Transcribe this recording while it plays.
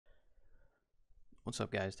What's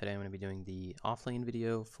up, guys? Today I'm going to be doing the offlane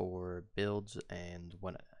video for builds and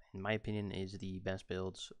what, in my opinion, is the best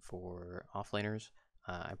builds for offlaners.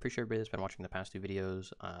 I appreciate everybody that's been watching the past two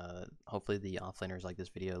videos. Hopefully the offlaners like this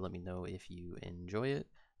video. Let me know if you enjoy it.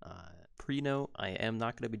 Pre-note, I am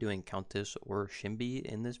not going to be doing Countess or Shimby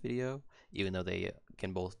in this video, even though they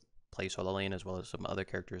can both play solo lane as well as some other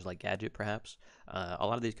characters like Gadget perhaps. A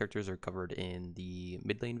lot of these characters are covered in the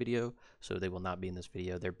mid lane video, so they will not be in this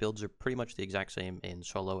video. Their builds are pretty much the exact same in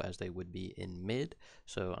solo as they would be in mid,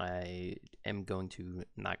 so I am going to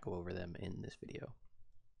not go over them in this video.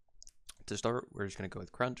 To start, we're just going to go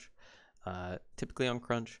with Crunch. Typically on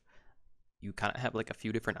Crunch, you kind of have like a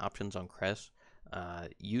few different options on Cress.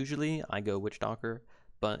 Usually I go Witchstalker,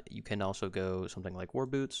 but you can also go something like War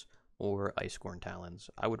Boots or Icecorn Talons.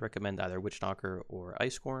 I would recommend either Witchstalker or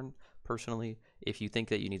Icecorn personally. If you think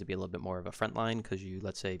that you need to be a little bit more of a frontline because you,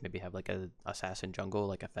 let's say, maybe have like a assassin jungle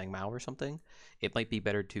like a Feng Mao or something, it might be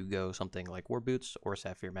better to go something like War Boots or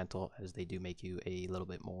Sapphire Mantle, as they do make you a little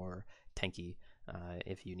bit more tanky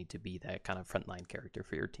if you need to be that kind of frontline character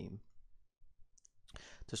for your team.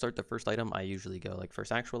 To start the first item, I usually go like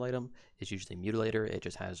first actual item is usually Mutilator. It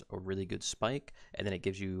just has a really good spike, and then it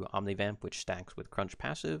gives you Omnivamp, which stacks with Crunch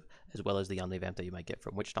passive, as well as the Omnivamp that you might get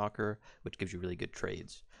from Witchstalker, which gives you really good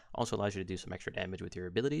trades. Also allows you to do some extra damage with your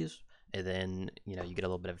abilities, and then you get a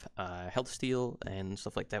little bit of health steal and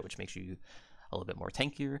stuff like that, which makes you a little bit more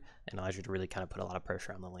tankier and allows you to really kind of put a lot of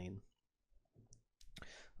pressure on the lane.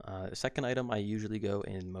 The second item I usually go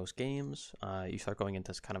in most games. You start going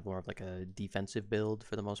into kind of more of like a defensive build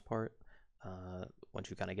for the most part. Once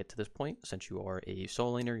you kind of get to this point, since you are a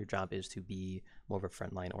soul laner, your job is to be more of a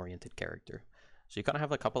frontline oriented character. So you kind of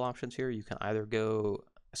have a couple options here. You can either go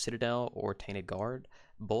Citadel or Tainted Guard.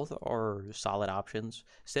 Both are solid options.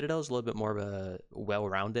 Citadel is a little bit more of a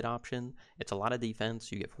well-rounded option. It's a lot of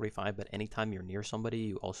defense. You get 45, but anytime you're near somebody,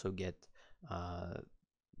 you also get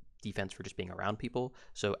defense for just being around people.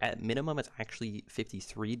 So at minimum, it's actually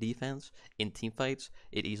 53 defense. In team fights,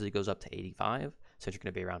 it easily goes up to 85 since you're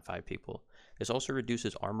going to be around 5 people. This also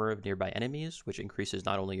reduces armor of nearby enemies, which increases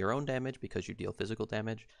not only your own damage because you deal physical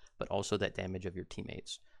damage, but also that damage of your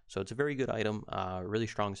teammates. So it's a very good item, really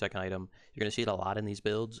strong second item. You're going to see it a lot in these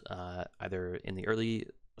builds, either in the early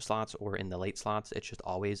slots or in the late slots. It's just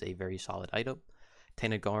always a very solid item.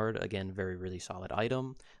 Tainted Guard, again, really solid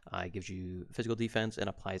item. It gives you physical defense and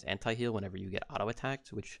applies anti-heal whenever you get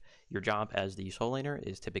auto-attacked, which your job as the soul laner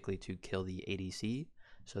is typically to kill the ADC.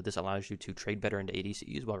 So this allows you to trade better into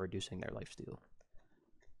ADCs while reducing their lifesteal.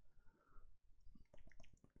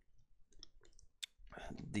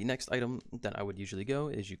 The next item that I would usually go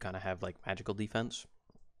is you kind of have like magical defense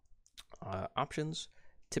options.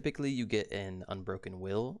 Typically you get an Unbroken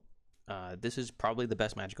Will. This is probably the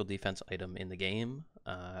best magical defense item in the game.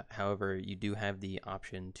 However, you do have the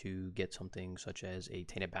option to get something such as a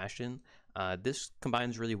Tainted Bastion. This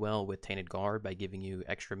combines really well with Tainted Guard by giving you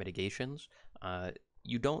extra mitigations.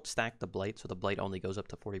 You don't stack the Blight, so the Blight only goes up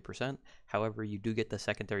to 40%. However, you do get the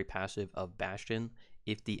secondary passive of Bastion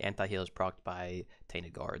if the anti-heal is procced by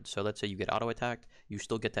Tainted Guard. So let's say you get auto-attacked, you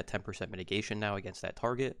still get that 10% mitigation now against that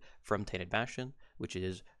target from Tainted Bastion, which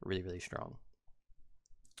is really strong.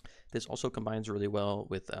 This also combines really well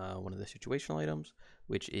with one of the situational items,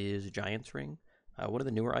 which is Giant's Ring. One of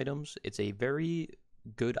the newer items. It's a very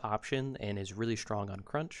good option and is really strong on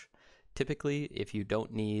Crunch. Typically, if you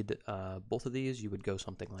don't need both of these, you would go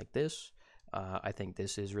something like this. I think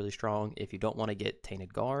this is really strong. If you don't want to get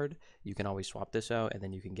Tainted Guard, you can always swap this out, and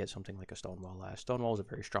then you can get something like a Stonewall Last. Stonewall is a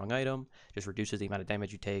very strong item, just reduces the amount of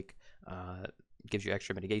damage you take, gives you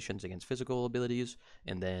extra mitigations against physical abilities,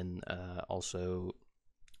 and then also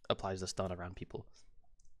applies the stun around people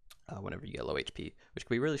whenever you get low HP, which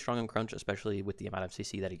can be really strong on Crunch, especially with the amount of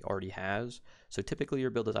CC that he already has. So typically your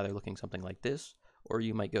build is either looking something like this, or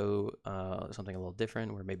you might go something a little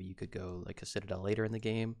different, where maybe you could go like a Citadel later in the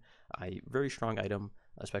game. Very strong item,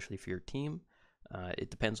 especially for your team. It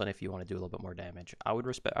depends on if you want to do a little bit more damage. I would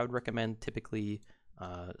recommend typically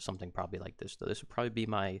something probably like this. So this would probably be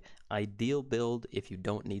my ideal build if you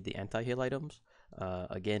don't need the anti-heal items.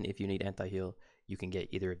 Again, if you need anti-heal, you can get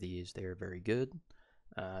either of these. They're very good.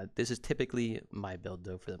 This is typically my build,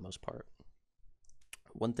 though, for the most part.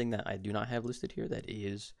 One thing that I do not have listed here that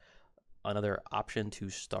is another option to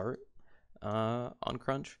start on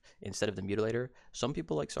Crunch instead of the Mutilator. Some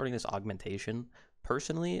people like starting this Augmentation.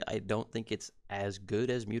 Personally, I don't think it's as good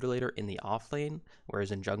as Mutilator in the off lane,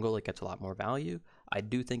 whereas in jungle it gets a lot more value. I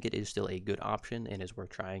do think it is still a good option and is worth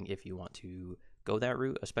trying if you want to go that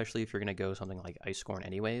route, especially if you're going to go something like Ice Scorn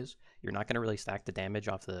anyways. You're not going to really stack the damage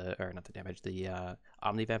off the, or not the damage, the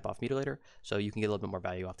Omnivamp off Mutilator, so you can get a little bit more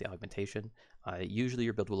value off the augmentation. Usually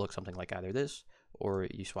your build will look something like either this, or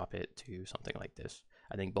you swap it to something like this.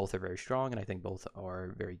 I think both are very strong, and I think both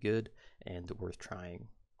are very good and worth trying.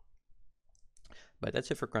 But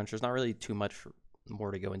that's it for Crunch. There's not really too much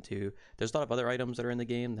more to go into. There's a lot of other items that are in the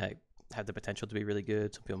game that have the potential to be really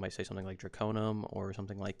good. Some people might say something like Draconum or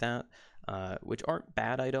something like that, which aren't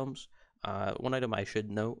bad items. One item I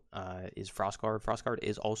should note is Frostguard. Frostguard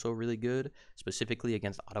is also really good, specifically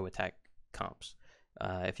against auto attack comps.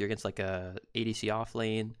 If you're against like a ADC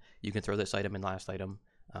Offlane, you can throw this item in last item.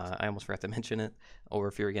 I almost forgot to mention it. Or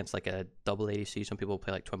if you're against like a double ADC, some people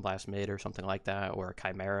play like Twin Blast mid or something like that, or a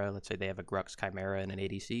Chimera. Let's say they have a Grux, Chimera, and an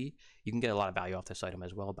ADC. You can get a lot of value off this item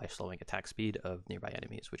as well by slowing attack speed of nearby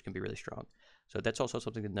enemies, which can be really strong. So that's also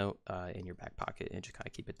something to note in your back pocket, and just kind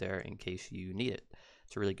of keep it there in case you need it.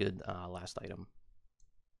 It's a really good last item.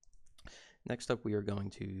 Next up, we are going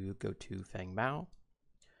to go to Feng Mao.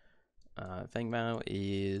 Feng Mao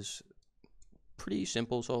is pretty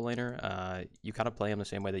simple soul laner. You kind of play him the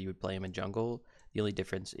same way that you would play him in jungle. The only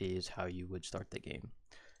difference is how you would start the game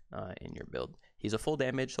in your build. He's a full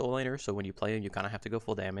damage soul laner, so when you play him, you kind of have to go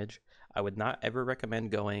full damage. I would not ever recommend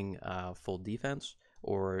going full defense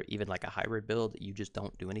or even like a hybrid build. You just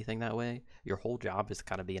don't do anything that way. Your whole job is to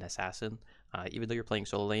kind of be an assassin. Even though you're playing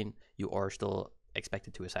solo lane, you are still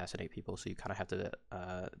expected to assassinate people, so you kind of have to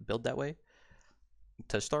build that way.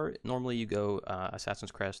 To start, normally you go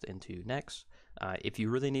Assassin's Crest into Nex. If you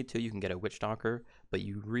really need to, you can get a Witch Stalker, but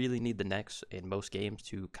you really need the Nex in most games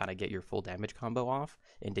to kind of get your full damage combo off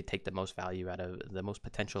and to take the most value out of the most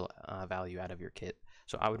potential value out of your kit.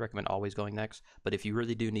 So I would recommend always going Nex. But if you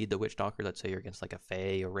really do need the Witch Stalker, let's say you're against like a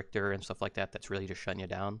Fae or Riktor and stuff like that, that's really just shutting you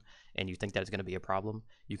down, and you think that it's going to be a problem,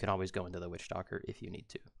 you can always go into the Witch Stalker if you need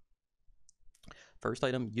to. First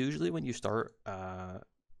item, usually when you start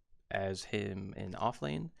as him in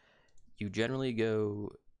Offlane, you generally go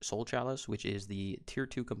Soul Chalice, which is the tier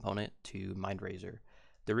 2 component to Mind Razor.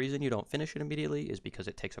 The reason you don't finish it immediately is because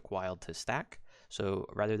it takes a while to stack. So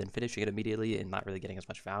rather than finishing it immediately and not really getting as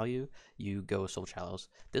much value, you go Soul Chalice.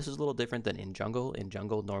 This is a little different than in jungle. In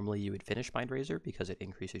jungle, normally you would finish Mind Razor because it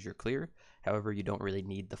increases your clear. However, you don't really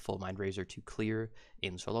need the full Mind Razor to clear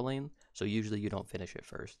in solo lane, so usually you don't finish it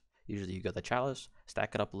first. Usually you go the Chalice,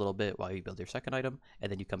 stack it up a little bit while you build your second item,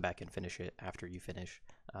 and then you come back and finish it after you finish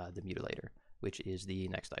the Mutilator, which is the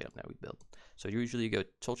next item that we build. So usually you go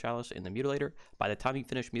Soul Chalice in the Mutilator. By the time you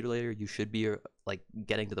finish Mutilator, you should be like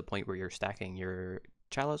getting to the point where you're stacking your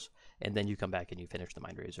Chalice, and then you come back and you finish the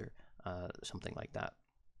Mind Razor, something like that.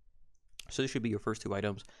 So this should be your first two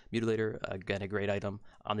items. Mutilator, again, a great item.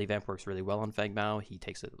 Omnivamp works really well on Feng Mao. He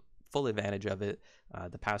takes full advantage of it.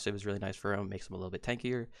 The passive is really nice for him, makes him a little bit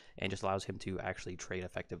tankier, and just allows him to actually trade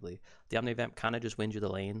effectively. The Omnivamp kind of just wins you the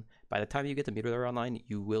lane. By the time you get the Mutilator online,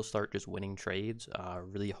 you will start just winning trades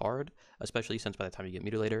really hard, especially since by the time you get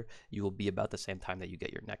Mutilator, you will be about the same time that you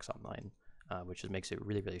get your Nex online, which just makes it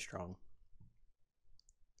really, really strong.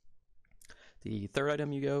 The third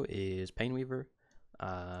item you go is Painweaver.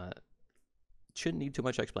 Shouldn't need too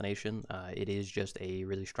much explanation. It is just a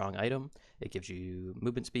really strong item. It gives you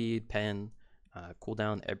movement speed, pen,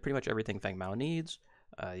 cooldown, pretty much everything Feng Mao needs.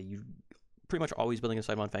 You pretty much always building a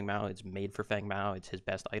side on Feng Mao. It's made for Feng Mao. It's his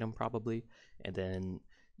best item probably, and then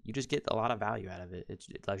you just get a lot of value out of it. It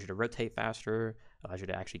allows you to rotate faster, allows you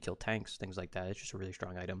to actually kill tanks, things like that. It's just a really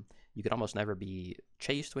strong item. You could almost never be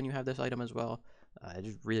chased when you have this item as well. It's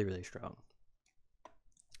just really, really strong.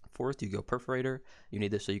 Fourth, you go Perforator. You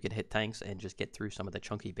need this so you can hit tanks and just get through some of the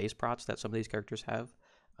chunky base procs that some of these characters have,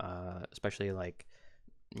 especially like,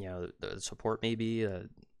 you know, the support maybe.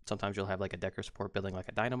 Sometimes you'll have like a Decker support building like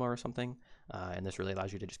a Dynamo or something, and this really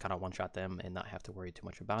allows you to just kind of one-shot them and not have to worry too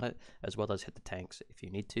much about it, as well as hit the tanks if you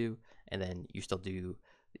need to, and then you still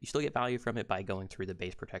get value from it by going through the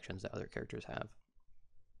base protections that other characters have.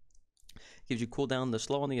 Gives you cooldown. The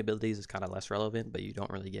slow on the abilities is kind of less relevant, but you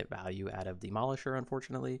don't really get value out of Demolisher,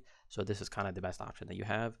 unfortunately. So this is kind of the best option that you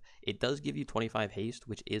have. It does give you 25 haste,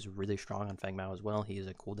 which is really strong on Feng Mao as well. He is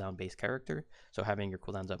a cooldown-based character, so having your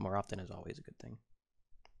cooldowns up more often is always a good thing.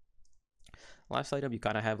 Last item, you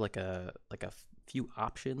kind of have like a few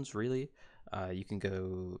options, really. You can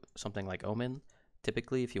go something like Omen.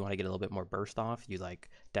 Typically, if you want to get a little bit more burst off, you like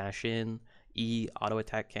dash in, E, auto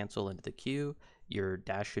attack cancel into the Q. Your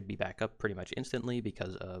dash should be back up pretty much instantly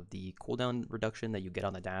because of the cooldown reduction that you get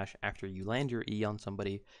on the dash after you land your E on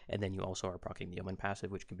somebody, and then you also are proccing the Omen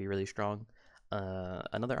passive, which can be really strong.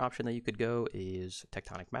 Another option that you could go is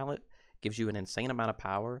Tectonic Mallet. gives you an insane amount of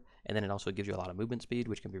power, and then it also gives you a lot of movement speed,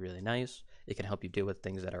 which can be really nice. It can help you deal with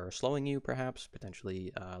things that are slowing you, perhaps,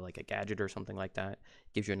 potentially like a gadget or something like that.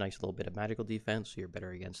 Gives you a nice little bit of magical defense, so you're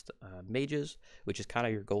better against mages, which is kind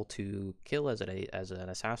of your goal to kill as an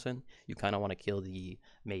assassin. You kind of want to kill the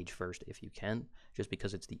mage first if you can, just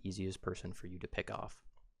because it's the easiest person for you to pick off.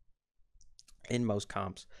 In most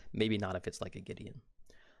comps, maybe not if it's like a Gideon.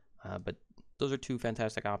 But those are two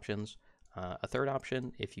fantastic options. A third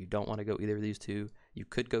option, if you don't want to go either of these two, you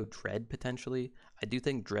could go Dread potentially. I do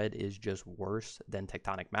think Dread is just worse than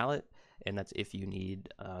Tectonic Mallet, and that's if you need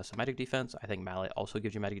some magic defense. I think Mallet also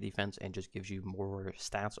gives you magic defense and just gives you more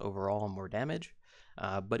stats overall and more damage.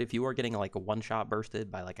 But if you are getting like a one-shot bursted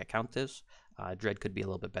by like a Countess, Dread could be a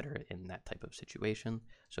little bit better in that type of situation,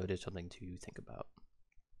 so it is something to think about.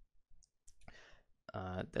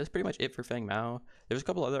 That's pretty much it for Feng Mao. There's a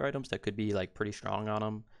couple other items that could be like pretty strong on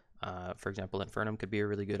him. For example, Infernum could be a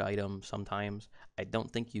really good item sometimes. I don't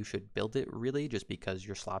think you should build it really, just because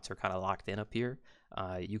your slots are kind of locked in up here.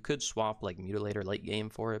 You could swap like Mutilator late game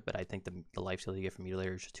for it, but I think the lifesteal you get from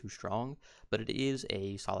Mutilator is just too strong. But it is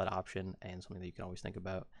a solid option and something that you can always think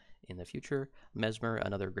about in the future. Mesmer,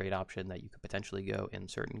 another great option that you could potentially go in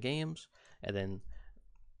certain games. And then,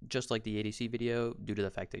 just like the ADC video, due to the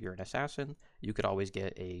fact that you're an assassin, you could always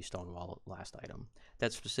get a Stonewall last item.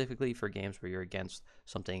 That's specifically for games where you're against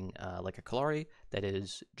something like a Kalari that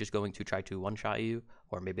is just going to try to one-shot you,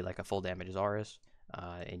 or maybe like a full damage Zarus,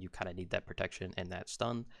 and you kind of need that protection and that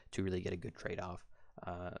stun to really get a good trade-off.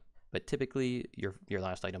 But typically, your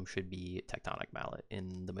last item should be Tectonic Mallet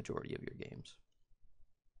in the majority of your games.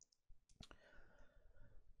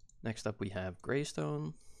 Next up, we have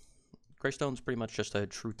Greystone. Greystone's pretty much just a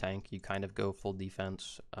true tank. You kind of go full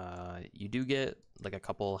defense. You do get like a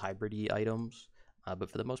couple hybrid-y items, but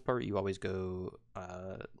for the most part, you always go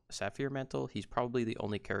Sapphire Mantle. He's probably the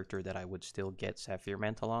only character that I would still get Sapphire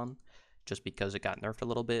Mantle on, just because it got nerfed a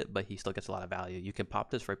little bit, but he still gets a lot of value. You can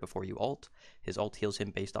pop this right before you ult. His ult heals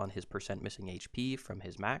him based on his percent missing HP from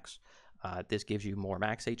his max. This gives you more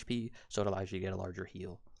max HP, so it allows you to get a larger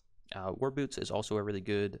heal. War Boots is also a really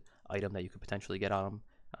good item that you could potentially get on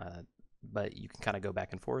him. But you can kind of go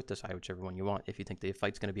back and forth, decide whichever one you want. If you think the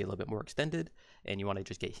fight's going to be a little bit more extended and you want to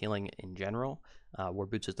just get healing in general, War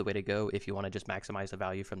Boots is the way to go. If you want to just maximize the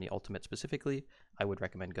value from the ultimate specifically, I would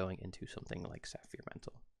recommend going into something like Sapphire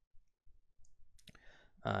Mantle.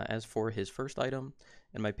 As for his first item,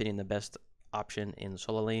 in my opinion, the best option in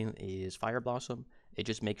solo lane is Fire Blossom. It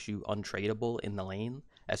just makes you untradeable in the lane.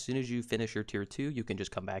 As soon as you finish your tier 2, you can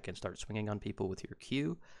just come back and start swinging on people with your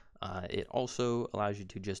Q. It also allows you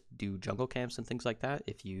to just do jungle camps and things like that.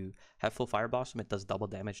 If you have full Fire Blossom, it does double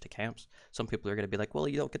damage to camps. Some people are going to be like, well,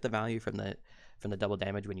 you don't get the value from the double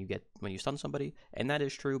damage when you stun somebody, and that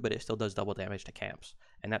is true, but it still does double damage to camps,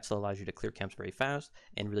 and that still allows you to clear camps very fast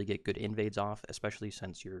and really get good invades off, especially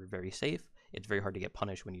since you're very safe. It's very hard to get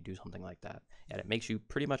punished when you do something like that, and it makes you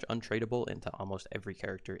pretty much untradeable into almost every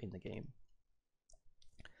character in the game.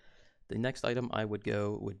 The next item I would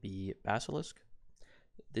go would be Basilisk.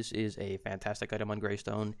 This is a fantastic item on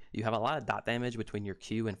Greystone. You have a lot of dot damage between your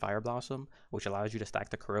Q and Fire Blossom, which allows you to stack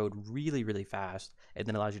the corrode really, really fast, and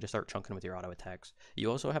then allows you to start chunking with your auto attacks.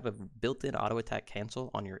 You also have a built-in auto attack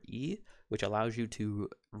cancel on your E, which allows you to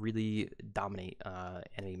really dominate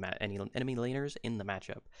enemy laners in the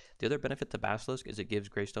matchup. The other benefit to Basilisk is it gives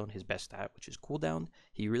Greystone his best stat, which is cooldown.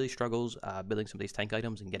 He really struggles building some of these tank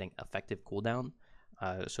items and getting effective cooldown.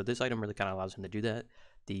 So this item really kind of allows him to do that.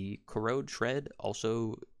 The Corrode Shred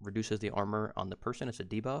also reduces the armor on the person. It's a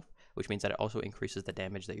debuff, which means that it also increases the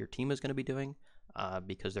damage that your team is going to be doing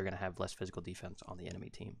because they're going to have less physical defense on the enemy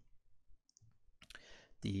team.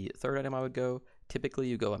 The third item I would go, typically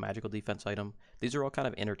you go a magical defense item. These are all kind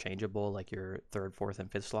of interchangeable, like your third, fourth,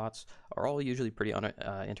 and fifth slots are all usually pretty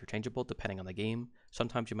interchangeable depending on the game.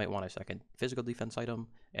 Sometimes you might want a second physical defense item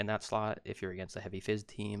in that slot if you're against a heavy fizz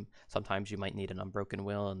team. Sometimes you might need an Unbroken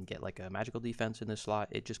Will and get like a magical defense in this slot.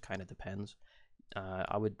 It just kind of depends.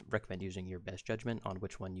 I would recommend using your best judgment on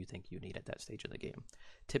which one you think you need at that stage of the game.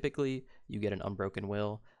 Typically, you get an Unbroken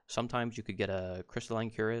Will. Sometimes you could get a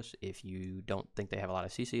Crystalline Cuirass if you don't think they have a lot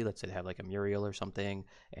of CC. Let's say they have like a Muriel or something,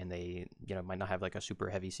 and they might not have like a super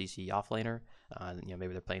heavy CC offlaner.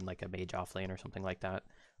 Maybe they're playing like a mage offlane or something like that,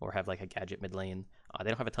 or have like a gadget mid lane. They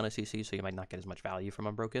don't have a ton of CC, so you might not get as much value from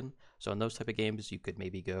Unbroken. So in those type of games, you could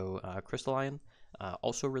maybe go Crystalline.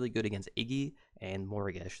 Also really good against Iggy and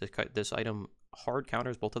Morigesh. This item hard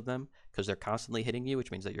counters both of them because they're constantly hitting you, which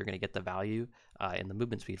means that you're going to get the value and the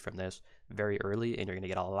movement speed from this very early, and you're going to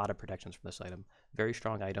get a lot of protections from this item. Very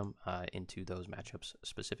strong item into those matchups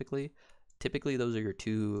specifically. Typically, those are your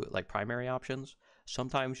two like primary options.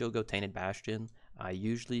 Sometimes you'll go Tainted Bastion.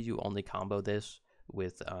 Usually, you only combo this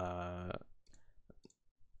with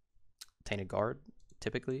Tainted Guard.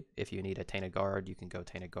 Typically, if you need a Tainted Guard, you can go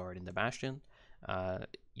Tainted Guard into Bastion.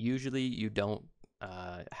 Usually, you don't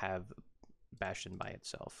have Bastion by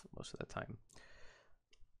itself most of the time.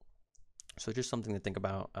 So just something to think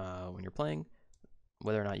about when you're playing,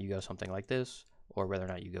 whether or not you go something like this, or whether or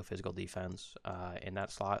not you go physical defense. In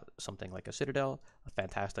that slot, something like a Citadel, a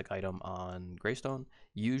fantastic item on Greystone.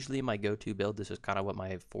 Usually my go-to build, this is kind of what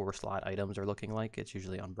my 4 slot items are looking like. It's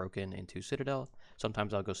usually Unbroken into Citadel.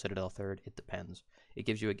 Sometimes I'll go Citadel third, it depends. It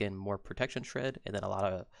gives you, again, more protection shred, and then a lot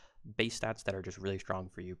of base stats that are just really strong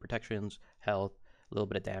for you. Protections, health, a little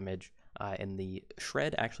bit of damage. And the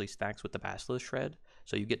shred actually stacks with the Basilisk shred.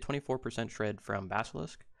 So you get 24% shred from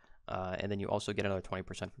Basilisk, and then you also get another 20%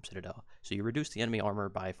 from Citadel. So you reduce the enemy armor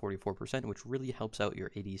by 44%, which really helps out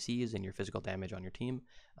your ADCs and your physical damage on your team.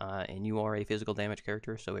 And you are a physical damage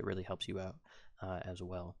character, so it really helps you out as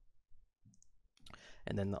well.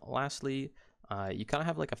 And then lastly, you kind of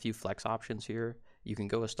have like a few flex options here. You can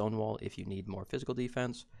go a Stonewall if you need more physical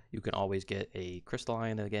defense. You can always get a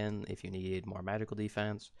Crystalline again if you need more magical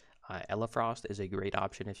defense. Elefrost is a great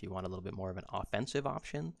option if you want a little bit more of an offensive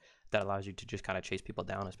option that allows you to just kind of chase people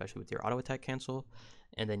down, especially with your auto attack cancel.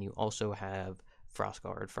 And then you also have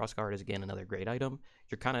Frostguard. Frostguard is, again, another great item.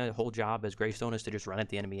 Your kind of whole job as Greystone is to just run at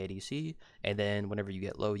the enemy ADC, and then whenever you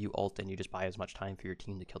get low, you ult and you just buy as much time for your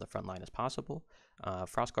team to kill the front line as possible.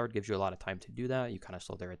 Frostguard gives you a lot of time to do that. You kind of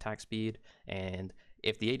slow their attack speed, and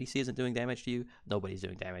if the ADC isn't doing damage to you, nobody's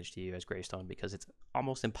doing damage to you as Greystone, because it's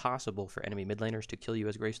almost impossible for enemy mid laners to kill you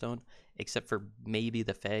as Greystone, except for maybe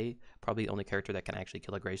the Fae, probably the only character that can actually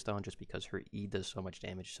kill a Greystone just because her E does so much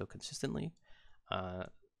damage so consistently.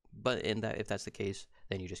 But if that's the case,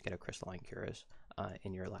 then you just get a Crystalline Cuirass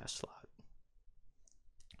in your last slot.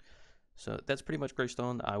 So that's pretty much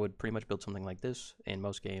Greystone. I would pretty much build something like this in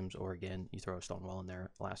most games, or again, you throw a Stonewall in there,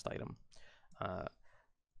 last item.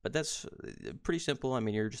 But that's pretty simple. I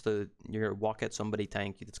mean, you're a walk at somebody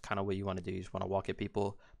tank. That's kind of what you want to do. You just want to walk at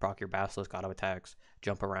people, proc your Basilisk auto attacks,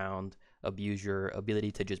 jump around, abuse your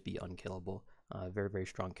ability to just be unkillable. Very, very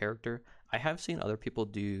strong character. I have seen other people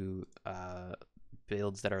do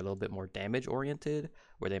builds that are a little bit more damage oriented,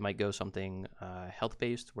 where they might go something health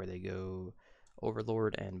based, where they go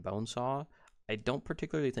Overlord and Bonesaw. I don't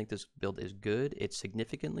particularly think this build is good. It's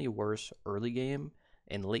significantly worse early game.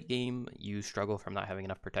 In late game, you struggle from not having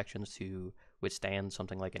enough protections to withstand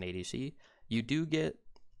something like an ADC. You do get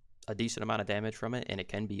a decent amount of damage from it, and it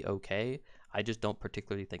can be okay. I just don't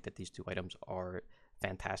particularly think that these two items are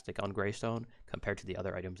fantastic on Greystone compared to the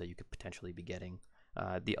other items that you could potentially be getting.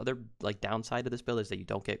 The other downside of this build is that you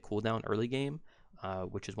don't get cooldown early game,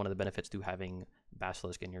 which is one of the benefits to having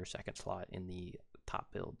Basilisk in your second slot in the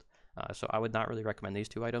top build. So I would not really recommend these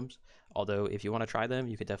two items, although if you want to try them,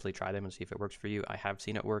 you could definitely try them and see if it works for you. I have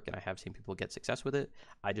seen it work, and I have seen people get success with it.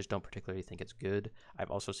 I just don't particularly think it's good.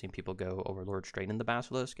 I've also seen people go Overlord straight into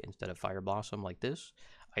Basilisk instead of Fire Blossom like this.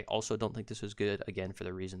 I also don't think this is good, again, for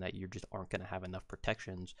the reason that you just aren't going to have enough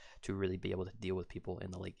protections to really be able to deal with people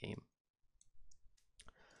in the late game.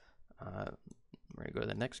 We're going to go to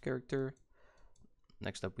the next character.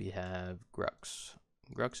 Next up, we have Grux.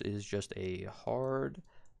 Grux is just a hard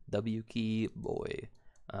W key boy.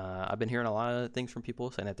 I've been hearing a lot of things from people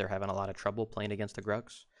saying that they're having a lot of trouble playing against the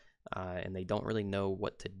Grux, and they don't really know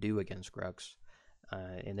what to do against Grux.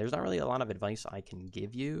 And there's not really a lot of advice I can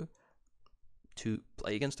give you to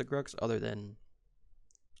play against the Grux other than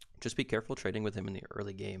just be careful trading with him in the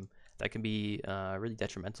early game. That can be really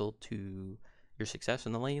detrimental to your success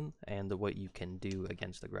in the lane and what you can do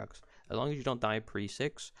against the Grux. As long as you don't die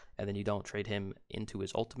pre-6 and then you don't trade him into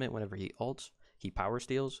his ultimate whenever he ults, he power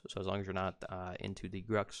steals. So as long as you're not into the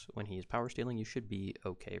Grux when he is power stealing, you should be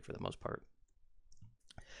okay for the most part.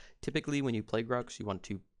 Typically when you play Grux, you want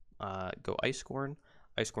to go Ice Scorn.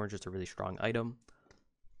 Ice Scorn is just a really strong item.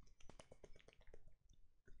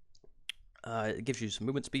 It gives you some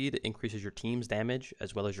movement speed, it increases your team's damage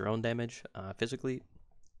as well as your own damage physically.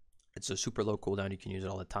 It's a super low cooldown, you can use it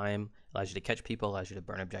all the time. Allows you to catch people, allows you to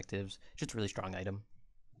burn objectives. Just a really strong item.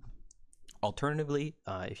 Alternatively,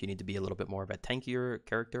 if you need to be a little bit more of a tankier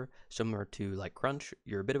character, similar to like Crunch,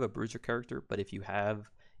 you're a bit of a bruiser character, but if you have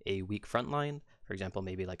a weak frontline, for example,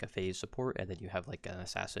 maybe like a phase support, and then you have like an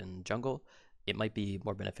assassin jungle, it might be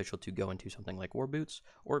more beneficial to go into something like War Boots,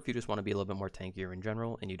 or if you just want to be a little bit more tankier in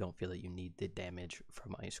general and you don't feel that you need the damage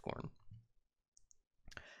from Ice Scorn.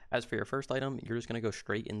 As for your first item, you're just going to go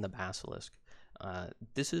straight in the Basilisk.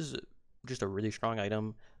 This is just a really strong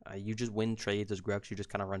item. You just win trades as Grux, you just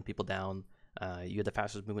kind of run people down. You have the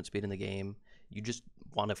fastest movement speed in the game. You just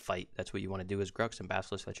want to fight. That's what you want to do as Grux and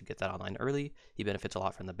Basilisk, that you get that online early. He benefits a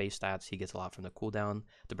lot from the base stats. He gets a lot from the cooldown.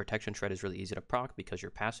 The protection shred is really easy to proc because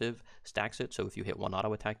your passive stacks it. So if you hit one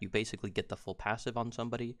auto attack, you basically get the full passive on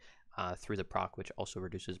somebody through the proc, which also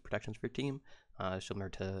reduces protections for your team, similar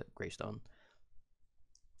to Greystone.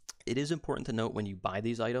 It is important to note when you buy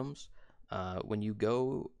these items, when you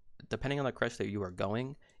go, depending on the crest that you are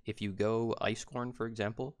going, if you go Icecorn, for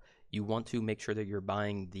example, you want to make sure that you're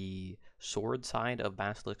buying the sword side of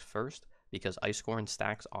Basilisk first, because Icecorn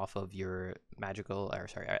stacks off of your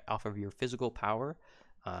off of your physical power.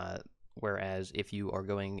 Whereas if you are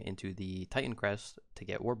going into the Titan crest to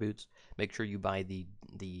get war boots, make sure you buy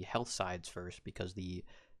the health sides first, because the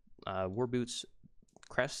war boots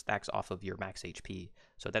crest stacks off of your max HP.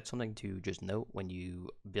 So that's something to just note when you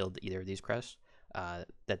build either of these crests,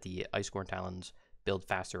 that the Icecorn Talons build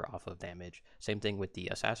faster off of damage. Same thing with the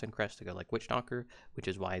Assassin crest to go like Witch Doctor, which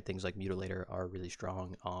is why things like Mutilator are really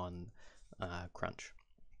strong on Crunch.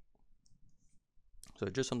 So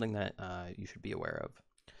just something that you should be aware of.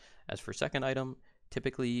 As for second item,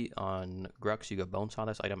 typically on Grux, you go Bonesaw.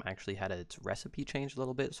 This item actually had its recipe changed a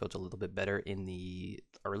little bit, so it's a little bit better in the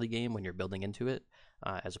early game when you're building into it,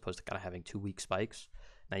 as opposed to kind of having 2 weak spikes.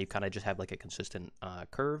 Now you kind of just have like a consistent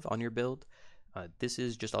curve on your build. This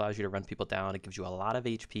is just allows you to run people down. It gives you a lot of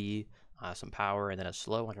HP, some power, and then a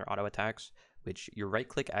slow on your auto attacks, which your right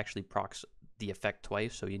click actually procs the effect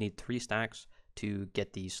twice. So you need 3 stacks to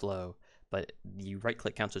get the slow, but the right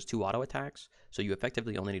click counts as 2 auto attacks. So you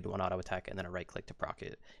effectively only need 1 auto attack and then a right click to proc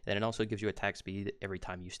it. And it also gives you attack speed every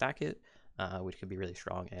time you stack it, which can be really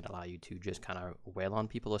strong and allow you to just kind of wail on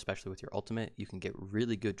people, especially with your ultimate. You can get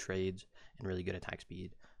really good trades and really good attack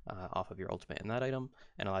speed off of your ultimate in that item,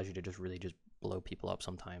 and allows you to just really just blow people up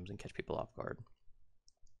sometimes and catch people off guard.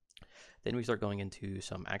 Then we start going into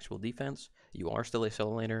some actual defense. You are still a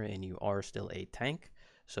solo laner and you are still a tank,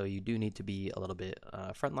 so you do need to be a little bit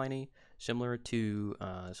frontliney. Similar to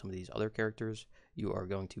some of these other characters, you are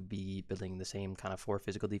going to be building the same kind of 4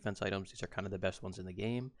 physical defense items. These are kind of the best ones in the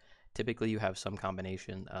game. Typically you have some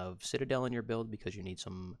combination of Citadel in your build because you need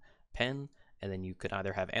some pen, and then you could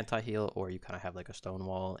either have anti-heal or you kind of have like a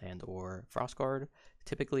Stonewall and or Frostguard.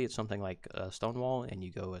 Typically it's something like a Stonewall and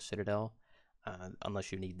you go a Citadel,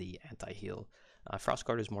 unless you need the anti-heal.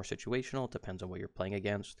 Frostguard is more situational. It depends on what you're playing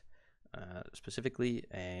against specifically,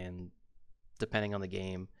 and depending on the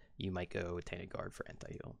game, you might go Tainted Guard for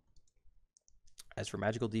anti-heal. As for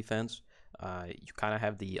magical defense, you kind of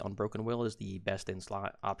have the Unbroken Will as the best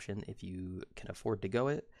in-slot option if you can afford to go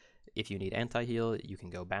it. If you need anti-heal, you can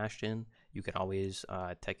go Bastion. You can always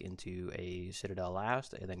tech into a Citadel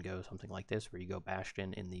last and then go something like this where you go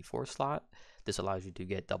Bastion in the 4th slot. This allows you to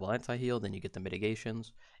get double anti-heal, then you get the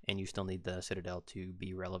mitigations, and you still need the Citadel to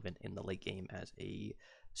be relevant in the late game as a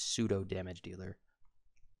pseudo damage dealer.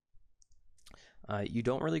 You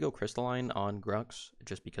don't really go Crystalline on Grux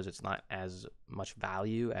just because it's not as much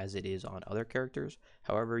value as it is on other characters.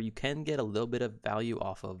 However, you can get a little bit of value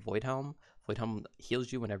off of Void Helm. Void Helm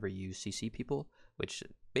heals you whenever you CC people, which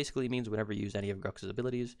basically means whenever you use any of Grux's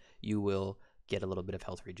abilities, you will get a little bit of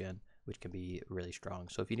health regen, which can be really strong.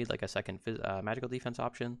 So if you need like a second magical defense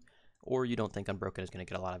option, or you don't think Unbroken is going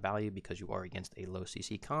to get a lot of value because you are against a low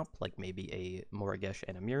CC comp, like maybe a Moragesh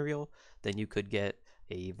and a Muriel, then you could get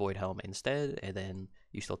a Void Helm instead, and then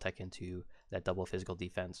you still tech into that double physical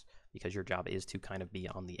defense because your job is to kind of be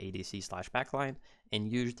on the ADC / backline,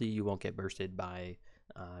 and usually you won't get bursted by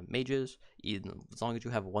mages. As long as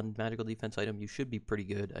you have 1 magical defense item, you should be pretty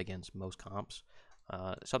good against most comps.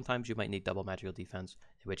 Sometimes you might need double magical defense,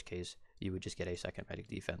 in which case you would just get a second magic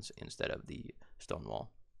defense instead of the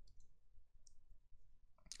Stonewall.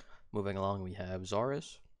 Moving along, we have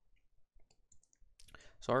Zarus.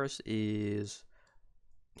 Zarus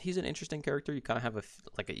he's an interesting character. You kind of have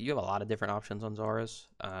you have a lot of different options on Zarus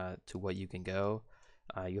to what you can go.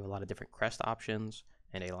 You have a lot of different crest options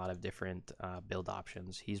and a lot of different build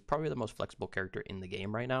options. He's probably the most flexible character in the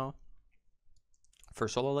game right now. For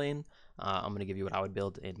solo lane, I'm going to give you what I would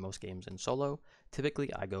build in most games in solo.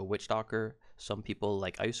 Typically, I go Witchstalker. Some people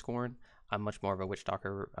like Icecorn. I'm much more of a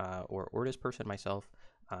Witchstalker or Ortis person myself.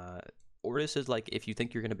 Ortis is like, if you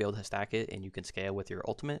think you're going to be able to stack it and you can scale with your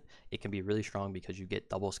ultimate, it can be really strong because you get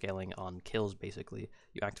double scaling on kills basically.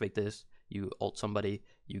 You activate this, you ult somebody,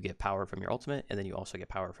 you get power from your ultimate, and then you also get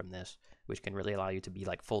power from this, which can really allow you to be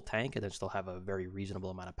like full tank and then still have a very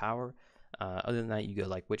reasonable amount of power. Other than that, you go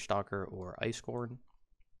like Witchstalker or Icecorn.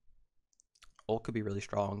 ult could be really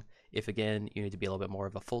strong. If again you need to be a little bit more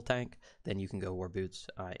of a full tank, then you can go war boots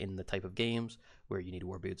in the type of games where you need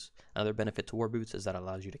war boots. Another benefit to war boots is that it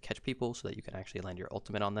allows you to catch people so that you can actually land your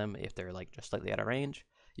ultimate on them if they're like just slightly out of range.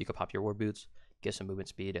 You can pop your war boots, get some movement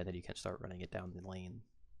speed, and then you can start running it down the lane.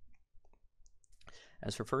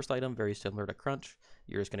 As for first item, very similar to Crunch,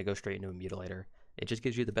 you're just going to go straight into a Mutilator. It just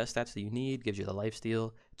gives you the best stats that you need, gives you the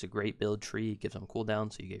lifesteal. It's a great build tree, gives them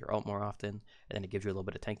cooldown so you get your ult more often, and then it gives you a little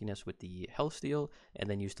bit of tankiness with the health steal, and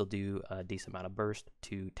then you still do a decent amount of burst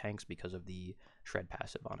to tanks because of the shred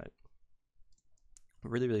passive on it.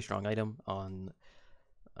 Really, really strong item on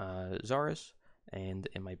Zarus, and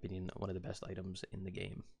in my opinion, one of the best items in the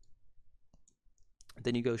game.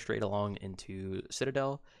 Then you go straight along into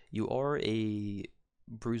Citadel. You are a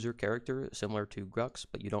bruiser character similar to Grux,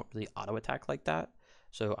 but you don't really auto attack like that.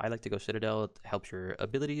 So I like to go Citadel. It helps your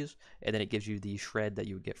abilities, and then it gives you the shred that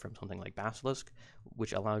you would get from something like Basilisk,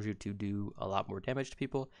 which allows you to do a lot more damage to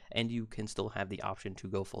people, and you can still have the option to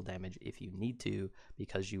go full damage if you need to,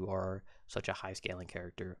 because you are such a high scaling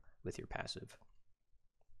character with your passive.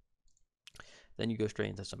 Then you go straight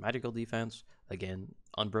into some magical defense. Again,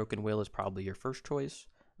 Unbroken Will is probably your first choice.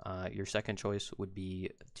 Your second choice would be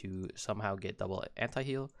to somehow get double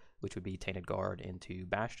anti-heal, which would be Tainted Guard into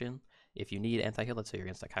Bastion. If you need anti-heal, let's say you're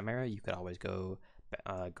against a Chimera, you could always go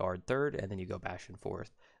Guard third, and then you go Bastion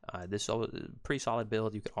fourth. This is a pretty solid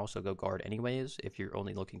build. You could also go Guard anyways if you're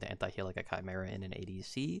only looking to anti-heal like a Chimera in an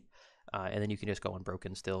ADC. And then you can just go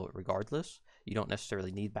Unbroken still regardless. You don't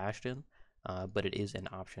necessarily need Bastion, but it is an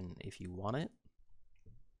option if you want it.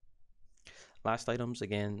 Last items,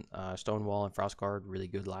 again, Stonewall and Frostguard, really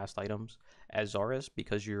good last items. As Zarus,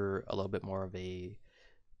 because you're a little bit more of a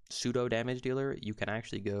pseudo damage dealer, you can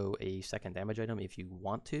actually go a second damage item if you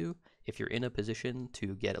want to. If you're in a position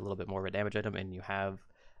to get a little bit more of a damage item and you have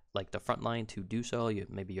like the front line to do so,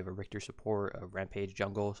 maybe you have a Riktor support, a Rampage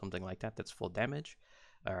jungle, something like that, that's full damage,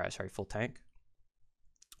 full tank.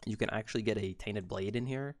 You can actually get a Tainted Blade in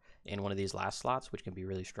here in one of these last slots, which can be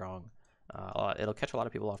really strong. It'll catch a lot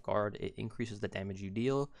of people off guard. It increases the damage you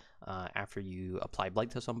deal. After you apply Blight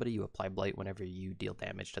to somebody, you apply Blight whenever you deal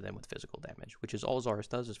damage to them with physical damage, which is all Zarus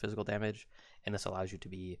does, is physical damage, and this allows you to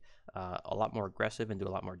be a lot more aggressive and do a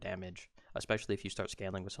lot more damage, especially if you start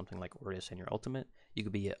scaling with something like Ortis in your ultimate. You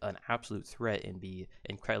could be an absolute threat and be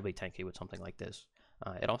incredibly tanky with something like this.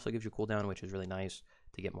 It also gives you cooldown, which is really nice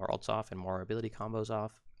to get more ults off and more ability combos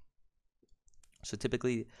off. So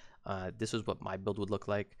typically, this is what my build would look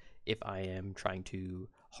like if I am trying to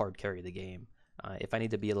hard carry the game. If I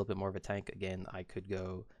need to be a little bit more of a tank, again, I could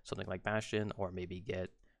go something like Bastion, or maybe get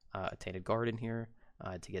a Tainted Guard in here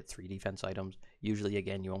to get 3 defense items. Usually,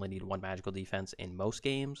 again, you only need 1 magical defense in most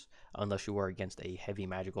games, unless you are against a heavy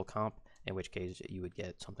magical comp, in which case you would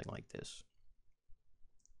get something like this.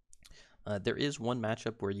 There is one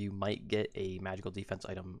matchup where you might get a magical defense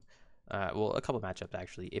item. Well, a couple matchups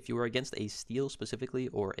actually. If you are against a Steel specifically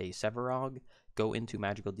or a Sevarog, go into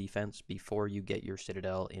magical defense before you get your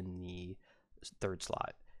Citadel in the 3rd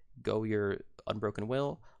slot. Go your Unbroken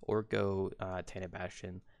Will or go Tainted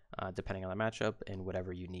Bastion, depending on the matchup and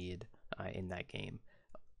whatever you need in that game.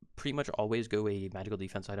 Pretty much always go a magical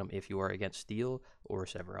defense item if you are against Steel or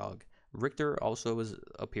Sevarog. Riktor also has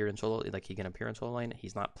appeared in solo, like he can appear in solo lane.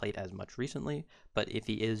 He's not played as much recently, but if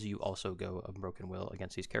he is, you also go Unbroken Will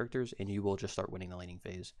against these characters, and you will just start winning the laning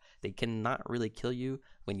phase. They cannot really kill you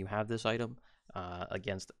when you have this item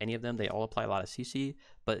against any of them. They all apply a lot of CC,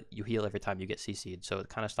 but you heal every time you get CC'd, so it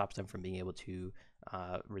kind of stops them from being able to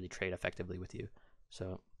really trade effectively with you.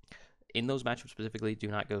 So in those matchups specifically, do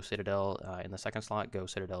not go Citadel in the 2nd slot, go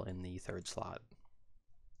Citadel in the 3rd slot.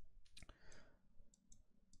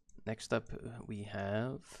 Next up, we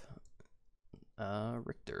have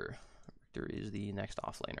Riktor. Riktor is the next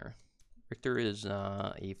offlaner. Riktor is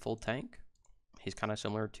a full tank. He's kind of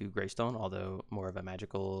similar to Greystone, although more of a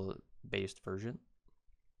magical-based version.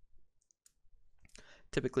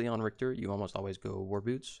 Typically on Riktor, you almost always go War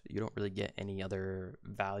Boots. You don't really get any other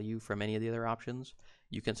value from any of the other options.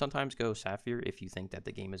 You can sometimes go Sapphire if you think that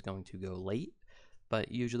the game is going to go late,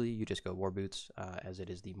 but usually you just go War Boots as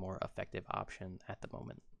it is the more effective option at the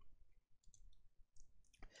moment.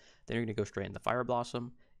 Then you're going to go straight into Fire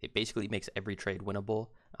Blossom. It basically makes every trade winnable,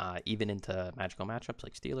 even into magical matchups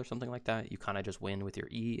like Steel or something like that. You kind of just win with your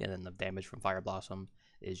E, and then the damage from Fire Blossom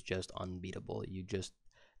is just unbeatable. You just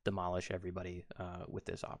demolish everybody with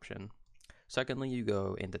this option. Secondly, you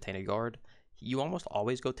go into Tainted Guard. You almost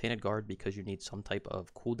always go Tainted Guard because you need some type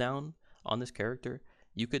of cooldown on this character.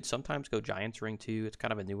 You could sometimes go Giant's Ring too. It's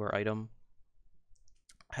kind of a newer item.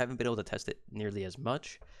 I haven't been able to test it nearly as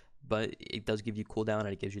much, but it does give you cooldown and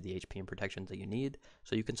it gives you the HP and protections that you need.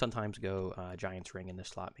 So you can sometimes go Giant's Ring in this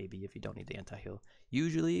slot maybe if you don't need the anti-heal.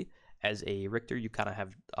 Usually, as a Riktor, you kind of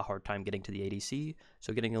have a hard time getting to the ADC,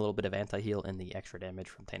 so getting a little bit of anti-heal and the extra damage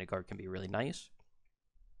from Tainted Guard can be really nice,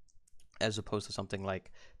 as opposed to something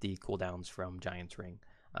like the cooldowns from Giant's Ring.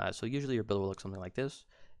 So usually your build will look something like this,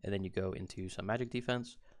 and then you go into some magic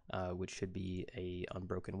defense, which should be a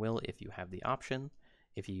Unbroken Will if you have the option.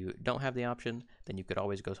 If you don't have the option, then you could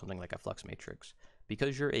always go something like a Flux Matrix.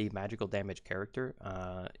 Because you're a magical damage character,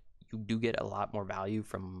 you do get a lot more value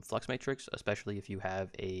from Flux Matrix, especially if you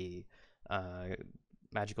have a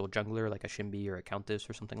magical jungler like a Shimby or a Countess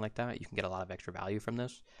or something like that. You can get a lot of extra value from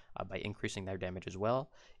this by increasing their damage as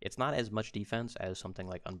well. It's not as much defense as something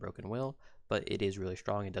like Unbroken Will, but it is really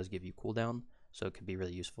strong. It does give you cooldown, so it can be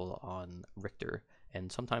really useful on Riktor. And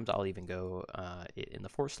sometimes I'll even go in the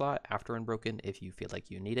 4th slot after Unbroken if you feel like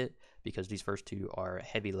you need it, because these first two are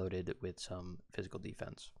heavy loaded with some physical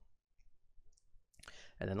defense.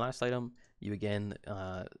 And then last item, you again,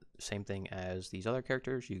 same thing as these other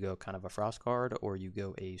characters, you go kind of a Frost Guard or you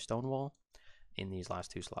go a Stonewall in these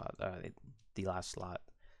last two slots, the last slot.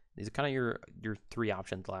 These are kind of your 3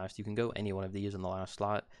 options last. You can go any one of these in the last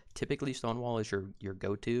slot. Typically Stonewall is your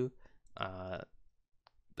go-to,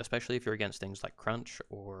 especially if you're against things like Crunch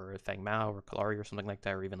or Feng Mao or Kalari or something like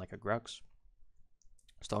that, or even like a Grux.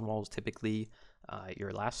 Stonewall is typically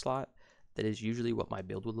your last slot. That is usually what my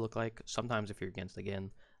build would look like. Sometimes if you're against,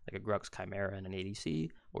 again, like a Grux Chimera and an ADC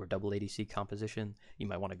or a double ADC composition, you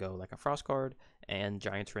might want to go like a Frost Guard, and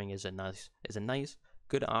Giant's Ring is a nice,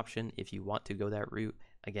 good option if you want to go that route.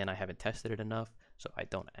 Again, I haven't tested it enough, so I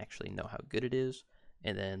don't actually know how good it is.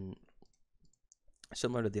 And then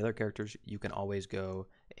similar to the other characters, you can always go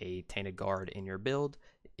a Tainted Guard in your build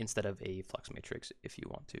instead of a Flux Matrix if you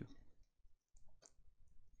want to.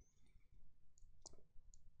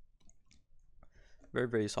 Very,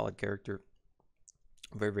 very solid character.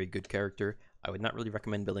 Very, very good character. I would not really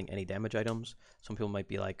recommend building any damage items. Some people might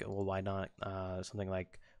be like, well, why not something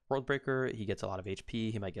like Worldbreaker? He gets a lot of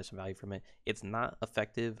HP. He might get some value from it. It's not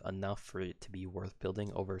effective enough for it to be worth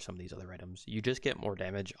building over some of these other items. You just get more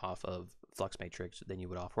damage off of Flux Matrix than you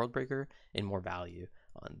would off Worldbreaker, and more value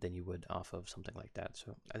than you would off of something like that.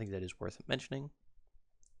 So I think that is worth mentioning.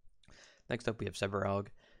 Next up, we have Sevarog.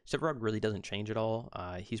 Sevarog really doesn't change at all.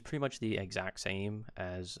 He's pretty much the exact same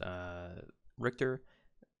as Riktor,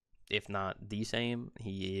 if not the same.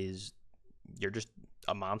 You're just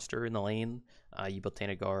a monster in the lane. You build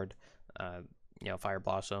Tainted Guard, Fire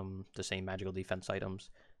Blossom, the same magical defense items.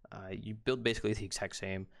 You build basically the exact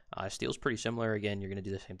same. Steel's pretty similar. Again, you're going to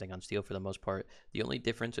do the same thing on Steel for the most part. The only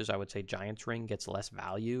difference is I would say Giant's Ring gets less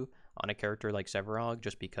value on a character like Sevarog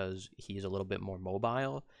just because he's a little bit more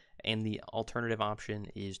mobile. And the alternative option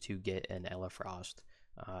is to get an Elefrost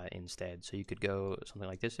instead. So you could go something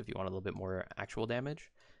like this if you want a little bit more actual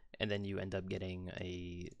damage, and then you end up getting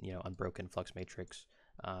a Unbroken Flux Matrix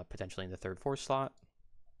potentially in the 3rd, 4th slot.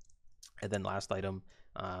 And then last item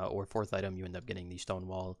or 4th item, you end up getting the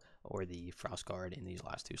Stonewall or the Frost Guard in these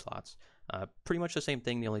last 2 slots. Pretty much the same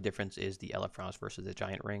thing. The only difference is the Elefrost versus the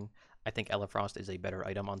Giant Ring. I think Elefrost is a better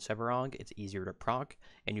item on Sevarog. It's easier to proc,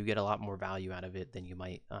 and you get a lot more value out of it than you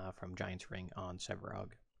might from Giant's Ring on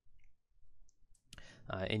Sevarog.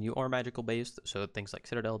 And you are magical based, so things like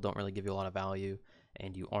Citadel don't really give you a lot of value,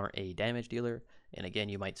 and you aren't a damage dealer. And again,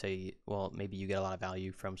 you might say, well, maybe you get a lot of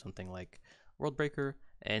value from something like Worldbreaker,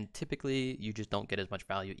 and typically you just don't get as much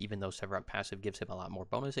value. Even though Sevarog passive gives him a lot more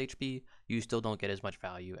bonus HP, you still don't get as much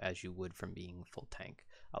value as you would from being full tank.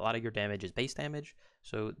 A lot of your damage is base damage,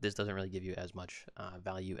 so this doesn't really give you as much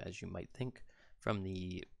value as you might think from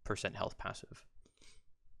the % health passive.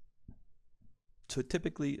 So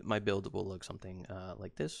typically my build will look something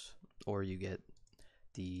like this, or you get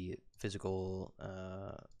the physical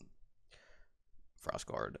Frost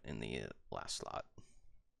Guard in the last slot.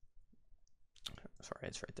 Sorry,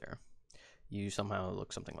 it's right there. You somehow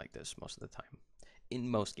look something like this most of the time. In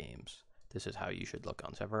most games, this is how you should look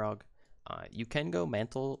on Sevarog. You can go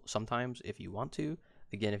Mantle sometimes if you want to.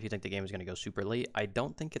 Again, if you think the game is going to go super late, I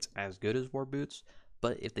don't think it's as good as War Boots,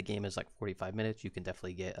 but if the game is like 45 minutes, you can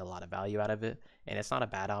definitely get a lot of value out of it, and it's not a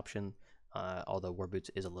bad option, although War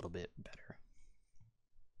Boots is a little bit better.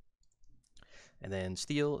 And then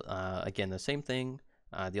Steel, again, the same thing.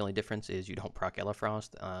 The only difference is you don't proc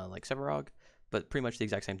Elefrost like Sevarog, but pretty much the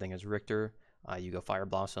exact same thing as Riktor. You go Fire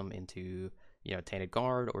Blossom into Tainted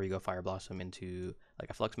Guard, or you go Fire Blossom into like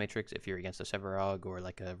a Flux Matrix if you're against a Sevarog or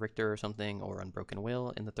like a Riktor or something, or Unbroken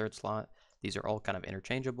Will in the 3rd slot. These are all kind of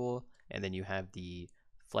interchangeable, and then you have the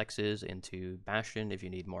flexes into Bastion if you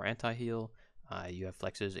need more anti-heal. You have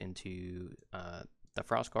flexes into the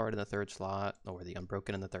Frost Guard in the 3rd slot or the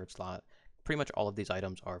Unbroken in the 3rd slot. Pretty much all of these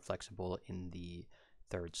items are flexible in the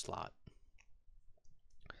 3rd slot.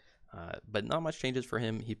 But not much changes for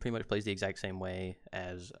him. He pretty much plays the exact same way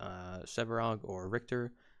as Sevarog or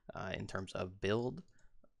Riktor in terms of build.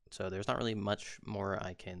 So there's not really much more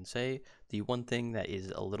I can say. The one thing that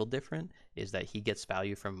is a little different is that he gets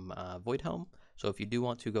value from Void Helm. So if you do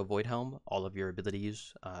want to go Void Helm, all of your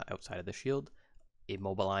abilities outside of the shield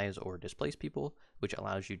immobilize or displace people, which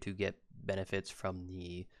allows you to get benefits from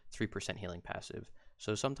the 3% healing passive.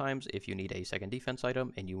 So sometimes if you need a second defense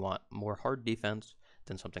item and you want more hard defense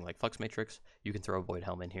than something like Flux Matrix, you can throw Void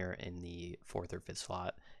Helm in here in the 4th or 5th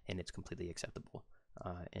slot, and it's completely acceptable,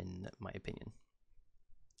 in my opinion.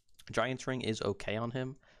 Giant's Ring is okay on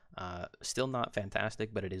him. Still not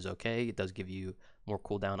fantastic, but it is okay. It does give you more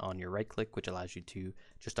cooldown on your right click, which allows you to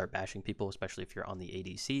just start bashing people, especially if you're on the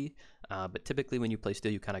ADC. But typically when you play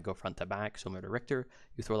Steel, you kind of go front to back, similar to Riktor.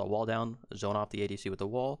 You throw that wall down, zone off the ADC with the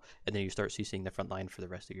wall, and then you start CCing the front line for the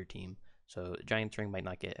rest of your team. So Giant's Ring might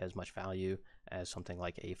not get as much value as something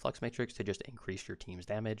like a Flux Matrix to just increase your team's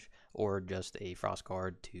damage, or just a Frost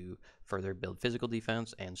Guard to further build physical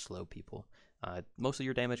defense and slow people. Most of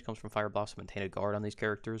your damage comes from Fire Blossom and Tainted Guard on these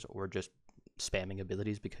characters, or just spamming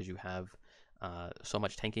abilities because you have so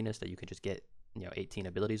much tankiness that you can just get 18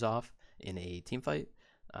 abilities off in a team fight.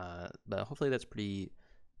 But hopefully that's pretty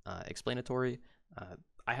explanatory.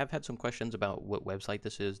 I have had some questions about what website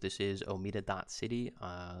this is. This is omida.city.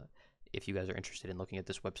 If you guys are interested in looking at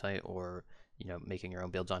this website, or making your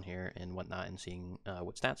own builds on here and whatnot, and seeing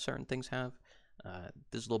what stats certain things have.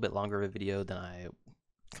 This is a little bit longer of a video than I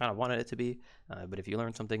kind of wanted it to be, but if you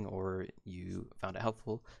learned something or you found it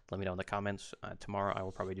helpful, let me know in the comments. Tomorrow I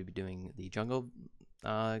will probably be doing the jungle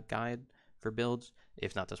guide for builds,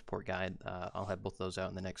 if not the support guide. I'll have both of those out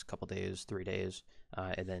in the next couple days, 3 days,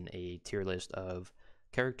 and then a tier list of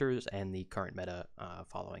characters and the current meta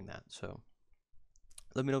following that. So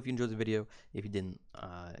let me know if you enjoyed the video. If you didn't,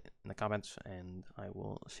 in the comments, and I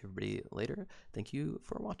will see everybody later. Thank you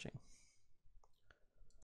for watching.